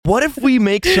what if we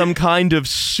make some kind of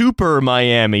super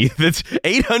Miami that's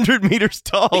 800 meters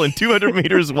tall and 200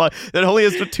 meters wide that only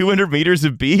has 200 meters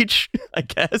of beach, I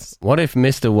guess? What if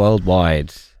Mr.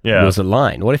 Worldwide was a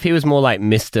line? What if he was more like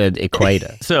Mr.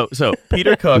 Equator? So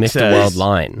Peter Cook Mr. says, World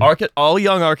Line. all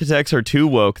young architects are too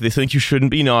woke. They think you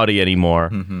shouldn't be naughty anymore.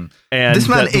 Mm-hmm. And this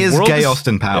man is gay is,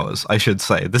 Austin Powers, I should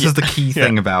say. This is the key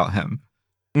thing about him.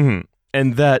 Mm-hmm.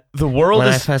 And that the world when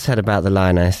is... I first heard about the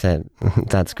line, I said,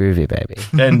 that's groovy, baby.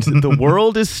 And the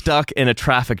world is stuck in a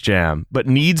traffic jam, but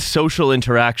needs social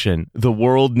interaction. The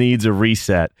world needs a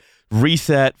reset.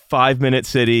 Reset, 5-minute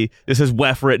city. This is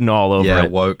WEF written all over it.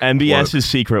 Woke. MBS is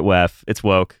secret WEF. It's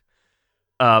woke.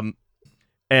 And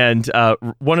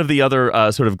one of the other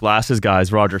sort of glasses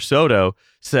guys, Roger Soto,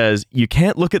 says, you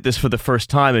can't look at this for the first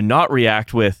time and not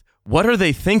react with, what are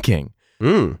they thinking?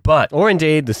 But or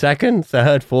indeed the second,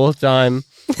 third, fourth time.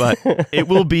 But it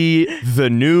will be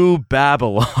the new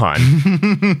Babylon.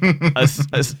 a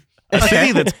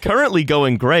city that's currently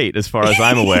going great as far as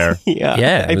I'm aware.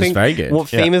 Yeah, it was very good. Well,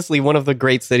 famously one of the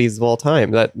great cities of all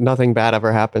time that nothing bad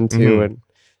ever happened to.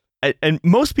 And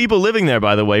most people living there,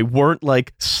 by the way, weren't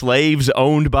like slaves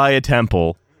owned by a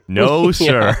temple. No,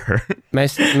 sir.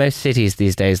 Most cities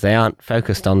these days, they aren't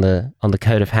focused on the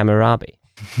Code of Hammurabi.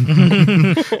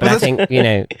 But I think,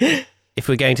 if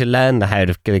we're going to learn the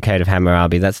Code of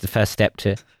Hammurabi, that's the first step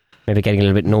to maybe getting a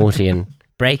little bit naughty and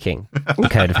breaking the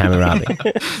Code of Hammurabi.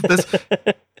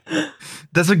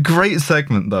 There's a great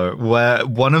segment though where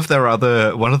one of their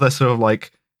sort of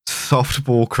like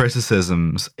softball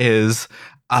criticisms is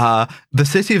the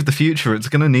city of the future. It's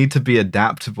going to need to be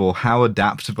adaptable. How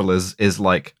adaptable is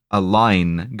like a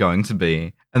line going to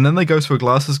be? And then they go to a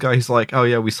glasses guy who's like, oh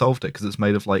yeah, we solved it because it's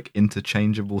made of like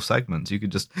interchangeable segments. You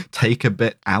could just take a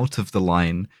bit out of the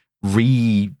line,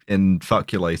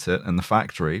 re-infuculate it in the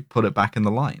factory, put it back in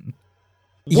the line.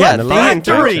 Yeah, there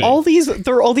are all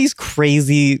these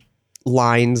crazy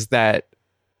lines, pun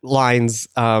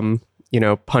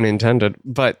intended,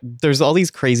 but there's all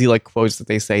these crazy like quotes that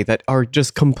they say that are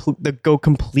just that go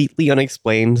completely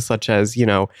unexplained, such as,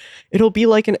 it'll be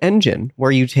like an engine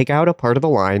where you take out a part of the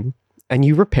line and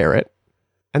you repair it,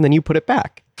 and then you put it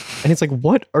back. And it's like,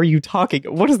 what are you talking?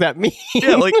 What does that mean?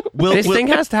 Yeah, like, this thing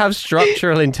has to have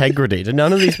structural integrity. Do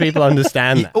none of these people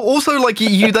understand that? Also, like,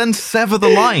 you then sever the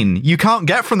line. You can't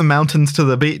get from the mountains to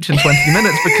the beach in 20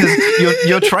 minutes because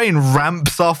your train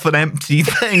ramps off an empty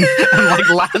thing and, like,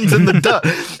 lands in the dirt.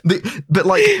 But,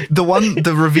 like,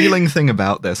 the revealing thing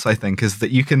about this, I think, is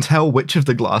that you can tell which of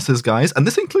the glasses guys, and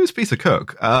this includes Peter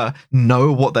Cook,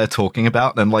 know what they're talking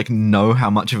about and, like, know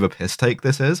how much of a piss take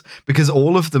this is, because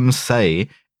all of them say,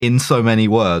 in so many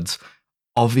words,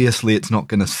 obviously it's not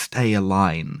going to stay a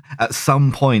line. At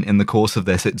some point in the course of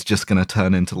this, it's just going to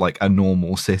turn into like a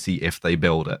normal city if they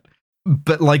build it.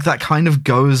 But like that kind of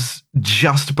goes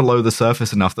just below the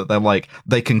surface enough that they're like,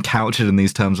 they can couch it in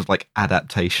these terms of like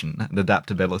adaptation and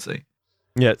adaptability.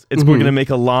 Yeah, we're going to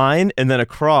make a line and then a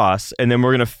cross, and then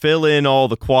we're going to fill in all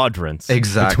the quadrants.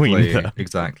 Exactly.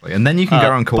 And then you can go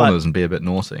around corners and be a bit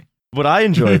naughty. What I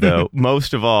enjoy, though,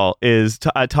 most of all, is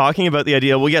talking about the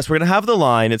idea, well, yes, we're going to have the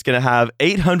line. It's going to have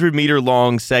 800-meter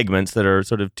long segments that are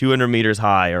sort of 200 meters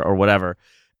high or whatever.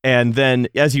 And then,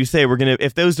 as you say,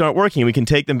 if those aren't working, we can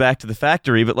take them back to the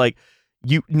factory. But,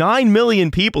 9 million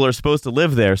people are supposed to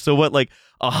live there. So what,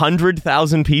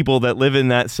 100,000 people that live in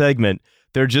that segment,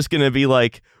 they're just going to be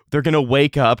they're going to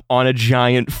wake up on a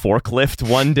giant forklift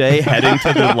one day heading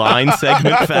to the line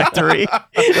segment factory.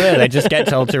 Yeah, they just get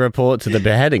told to report to the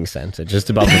beheading center just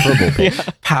above the football pitch.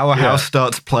 Powerhouse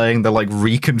starts playing. They're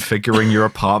reconfiguring your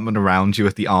apartment around you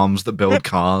with the arms that build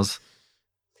cars.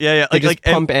 Yeah. They just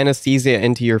pump anesthesia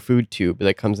into your food tube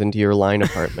that comes into your line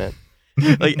apartment.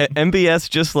 MBS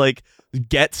just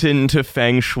gets into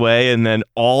feng shui, and then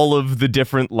all of the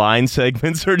different line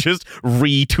segments are just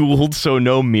retooled so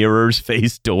no mirrors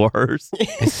face doors.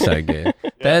 It's so good.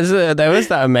 There was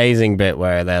that amazing bit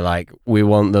where they're like, we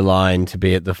want the line to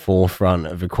be at the forefront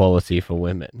of equality for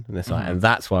women, and it's and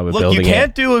that's why we're building you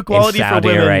can't do equality in Saudi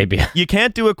for women. Arabia. You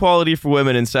can't do equality for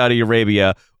women in Saudi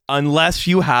Arabia unless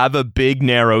you have a big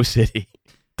narrow city.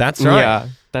 That's right. Yeah,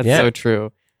 that's so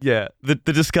true. Yeah, the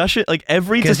discussion,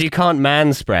 because you can't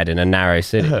manspread in a narrow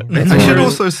city. I should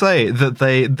also say that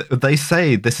they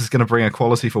say this is going to bring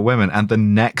equality for women, and the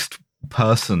next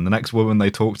woman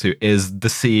they talk to is the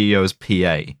CEO's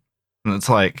PA, and it's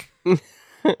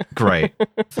great,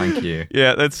 thank you.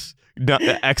 Yeah, that's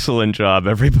excellent job,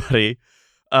 everybody.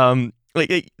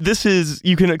 This is,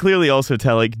 you can clearly also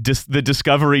tell, the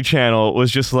Discovery Channel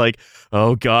was just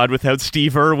oh God, without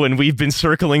Steve Irwin, we've been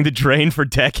circling the drain for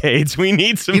decades. We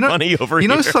need some money over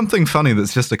here. Something funny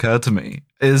that's just occurred to me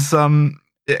is,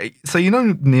 So you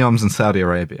know Neom's in Saudi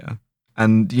Arabia,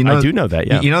 and you know I do know that.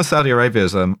 Yeah, you know Saudi Arabia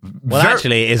is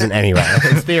actually, it isn't anywhere.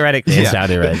 It's theoretically in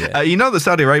Saudi Arabia. You know that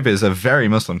Saudi Arabia is a very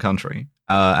Muslim country,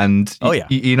 and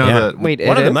you know that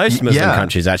one of the most Muslim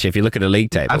countries actually. If you look at the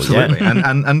league table, absolutely,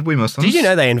 and we Muslims. Did you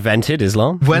know they invented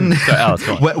Islam? When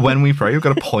we pray, we've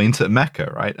got to point at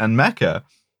Mecca, right? And Mecca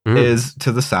is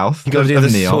to the south you got to do of the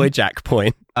Neom, soy jack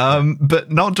point,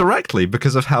 but not directly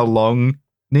because of how long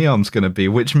Neom's going to be,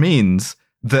 which means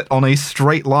that on a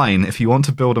straight line, if you want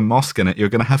to build a mosque in it, you're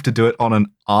going to have to do it on an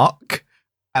arc.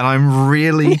 And I'm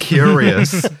really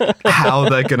curious how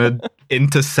they're going to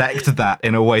intersect that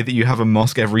in a way that you have a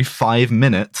mosque every 5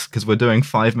 minutes, because we're doing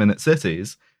 5-minute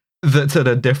cities, that's at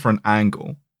a different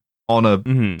angle on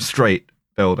a straight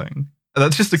building.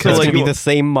 That's just it's going to be the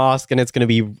same mosque, and it's going to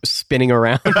be spinning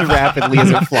around rapidly as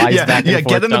it flies back and forth.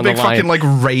 Get in a big fucking like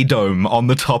ray dome on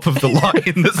the top of the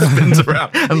line that spins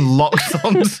around and locks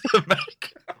onto Mecca.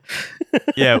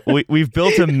 Yeah, we've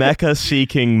built a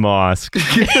Mecca-seeking mosque,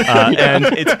 and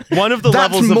it's one of the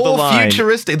levels of the line. That's more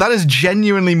futuristic. That is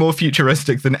genuinely more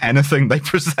futuristic than anything they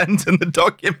present in the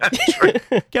documentary.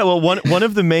 Yeah, well, one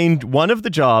of the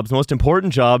jobs, most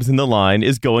important jobs in the line,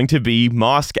 is going to be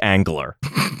mosque angler.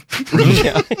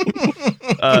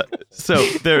 So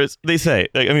they say,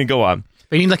 I mean, go on.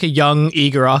 We need like a young,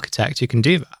 eager architect who can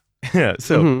do that. Yeah,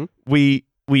 so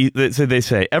they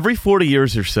say every 40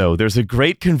 years or so, there's a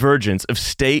great convergence of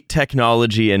state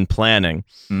technology and planning,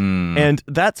 and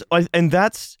that's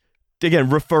again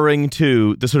referring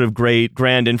to the sort of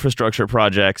grand infrastructure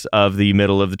projects of the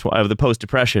middle of the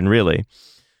post-Depression, really.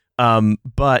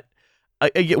 But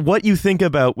what you think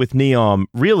about with Neom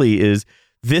really is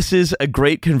this is a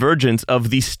great convergence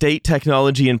of the state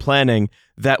technology and planning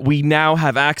that we now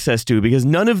have access to, because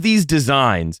none of these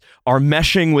designs are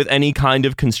meshing with any kind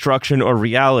of construction or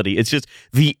reality. It's just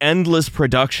the endless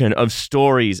production of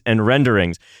stories and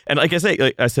renderings. And like as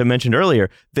I mentioned earlier,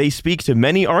 they speak to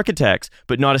many architects,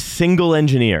 but not a single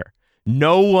engineer.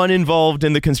 No one involved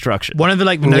in the construction. One of the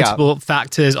notable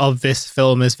factors of this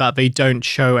film is that they don't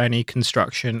show any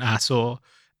construction at all.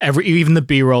 Even the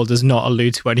B-roll does not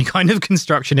allude to any kind of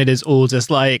construction. It is all just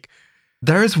like...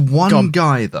 There is one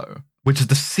guy, though, which is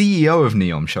the CEO of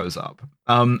Neom, shows up.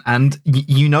 And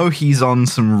you know he's on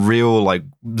some real,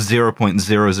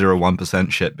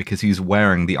 0.001% shit because he's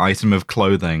wearing the item of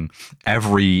clothing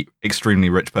every extremely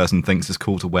rich person thinks is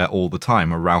cool to wear all the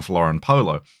time, a Ralph Lauren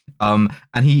polo. And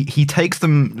they take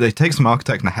some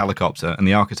architect in a helicopter, and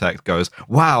the architect goes,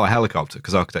 wow, a helicopter,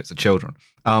 because architects are children.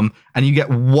 And you get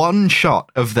one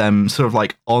shot of them sort of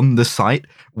on the site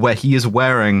where he is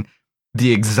wearing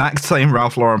the exact same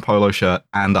Ralph Lauren polo shirt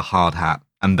and a hard hat.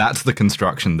 And that's the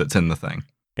construction that's in the thing.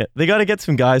 Yeah, they got to get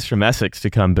some guys from Essex to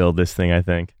come build this thing, I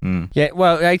think. Yeah,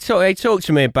 well, they talked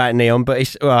to me about Neom, but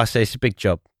I say it's a big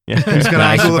job. Yeah. Who's going to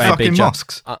angle the fucking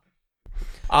mosques?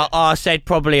 I said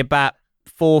probably about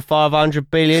 400-500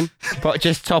 billion, but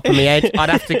just top of my head. I'd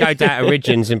have to go down to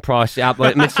Origins and price it up.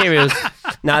 But materials,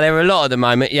 no, there are a lot at the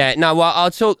moment. Yeah, no, well,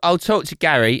 I'll talk to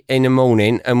Gary in the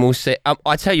morning, and we'll see.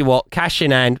 I tell you what, cash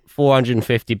in hand,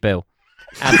 450 bill.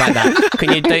 How about that?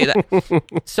 Can you do that?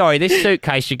 Sorry, this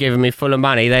suitcase you're giving me full of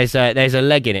money. There's a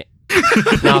leg in it.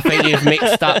 No, I think you've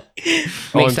mixed up.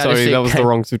 I'm sorry, that was the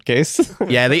wrong suitcase.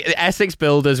 Yeah, the Essex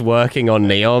builders working on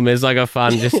Neom is like a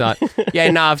fun, just like,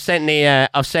 yeah, no, I've sent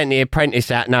the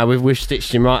apprentice out. No, we've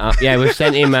stitched him right up. Yeah, we've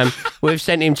sent him to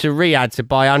Riyadh to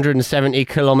buy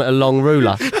 170-kilometre long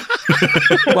ruler.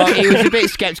 Well, he was a bit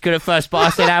sceptical at first, but I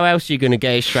said, how else are you going to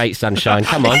get it straight, sunshine?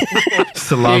 Come on.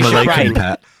 Salam alaikum,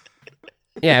 Pat.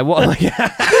 Yeah, what am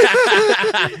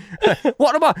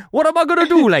I going to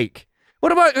do, like?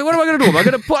 What am I going to do? Am I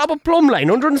going to put up a plumb line,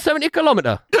 170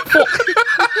 kilometre?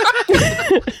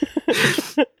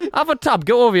 Have a tub,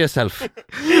 get over yourself.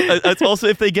 That's also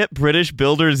if they get British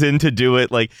builders in to do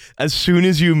it, as soon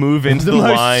as you move into the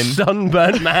line.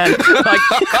 Sunburnt man,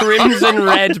 crimson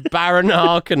red Baron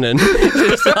Harkonnen,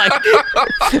 just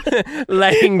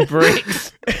laying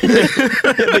bricks.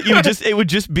 But it would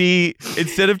just be,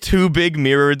 instead of two big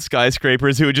mirrored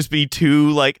skyscrapers, it would just be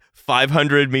two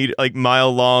 500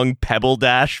 mile long pebble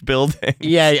dash building.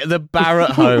 Yeah, the Barrett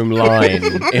Home line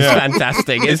is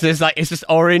fantastic. It's just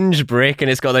orange brick, and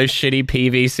it's got those shitty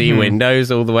PVC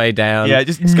windows all the way down. Yeah,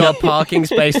 it's got a parking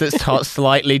space that's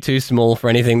slightly too small for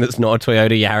anything that's not a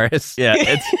Toyota Yaris. Yeah,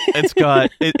 it's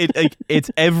got it's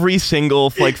every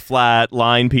single flat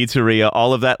line pizzeria,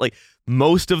 all of that.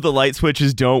 Most of the light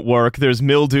switches don't work. There's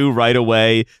mildew right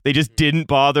away. They just didn't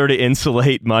bother to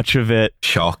insulate much of it.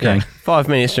 Shocking. Yeah, 5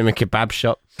 minutes from a kebab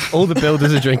shop. All the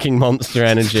builders are drinking Monster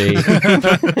Energy.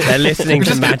 They're listening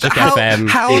to Magic FM.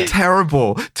 How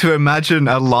terrible to imagine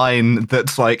a line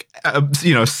that's like,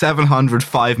 700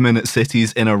 5-minute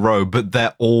cities in a row, but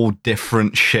they're all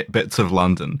different shit bits of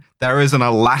London. There is an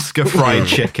Alaska fried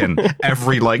chicken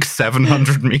every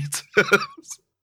 700 meters.